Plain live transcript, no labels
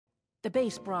The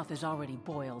base broth is already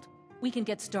boiled. We can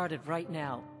get started right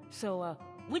now. So,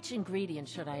 which ingredient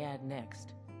should I add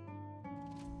next?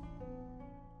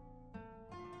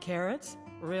 Carrots?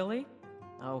 Really?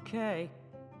 Okay.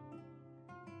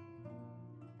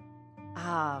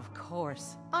 Ah, of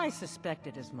course. I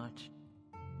suspected as much.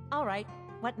 All right,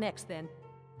 what next then?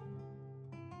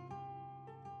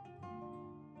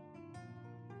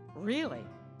 Really?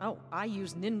 Oh, I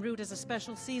use nin root as a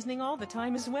special seasoning all the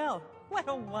time as well. What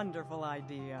a wonderful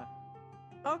idea.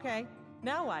 Okay,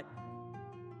 now what?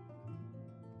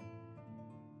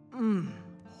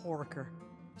 Horker.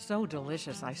 So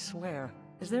delicious, I swear.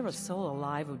 Is there a soul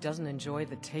alive who doesn't enjoy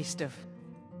the taste of...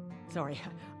 Sorry,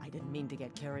 I didn't mean to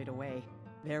get carried away.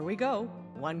 There we go.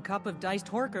 1 cup of diced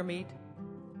horker meat.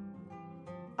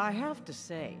 I have to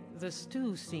say, the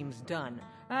stew seems done.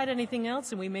 Add anything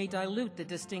else and we may dilute the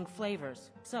distinct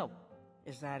flavors. So,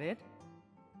 is that it?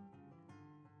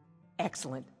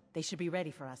 Excellent. They should be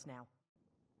ready for us now.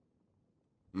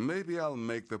 Maybe I'll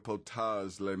make the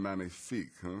Potage le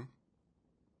Magnifique, huh?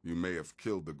 You may have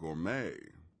killed the gourmet,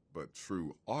 but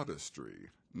true artistry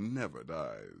never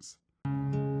dies.